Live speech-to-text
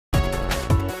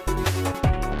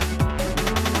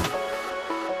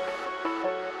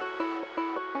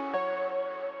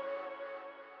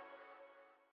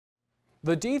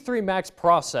The D3MAX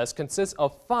process consists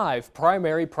of 5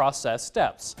 primary process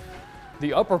steps.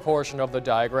 The upper portion of the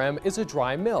diagram is a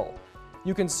dry mill.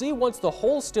 You can see once the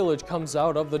whole stillage comes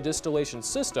out of the distillation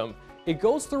system, it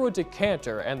goes through a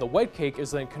decanter and the wet cake is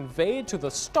then conveyed to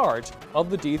the start of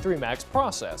the D3MAX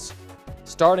process.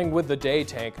 Starting with the day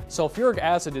tank, sulfuric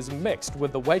acid is mixed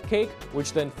with the wet cake,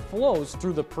 which then flows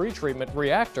through the pretreatment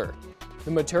reactor.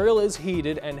 The material is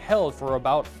heated and held for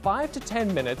about 5 to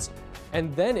 10 minutes,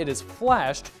 and then it is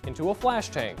flashed into a flash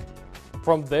tank.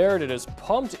 From there, it is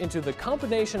pumped into the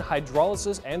combination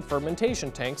hydrolysis and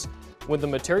fermentation tanks. When the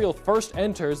material first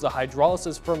enters the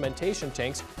hydrolysis fermentation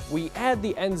tanks, we add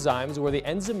the enzymes where the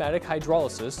enzymatic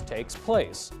hydrolysis takes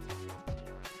place.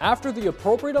 After the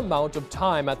appropriate amount of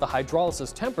time at the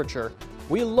hydrolysis temperature,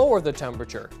 we lower the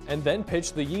temperature and then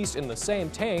pitch the yeast in the same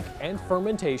tank and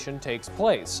fermentation takes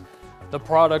place. The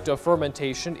product of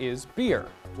fermentation is beer,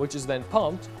 which is then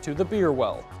pumped to the beer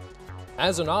well.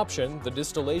 As an option, the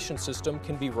distillation system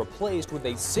can be replaced with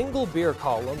a single beer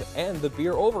column and the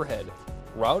beer overhead,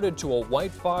 routed to a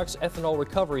White Fox ethanol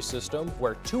recovery system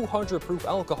where 200 proof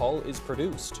alcohol is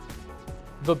produced.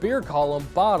 The beer column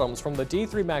bottoms from the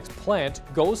D3MAX plant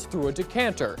goes through a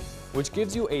decanter, which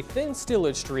gives you a thin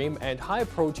stillage stream and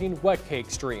high-protein wet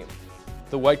cake stream.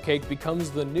 The wet cake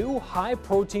becomes the new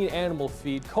high-protein animal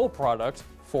feed co-product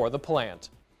for the plant.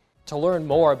 To learn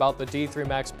more about the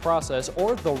D3MAX process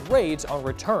or the rates on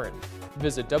return,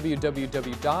 visit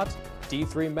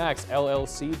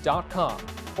www.d3maxllc.com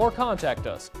or contact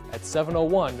us at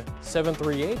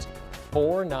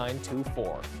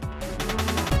 701-738-4924.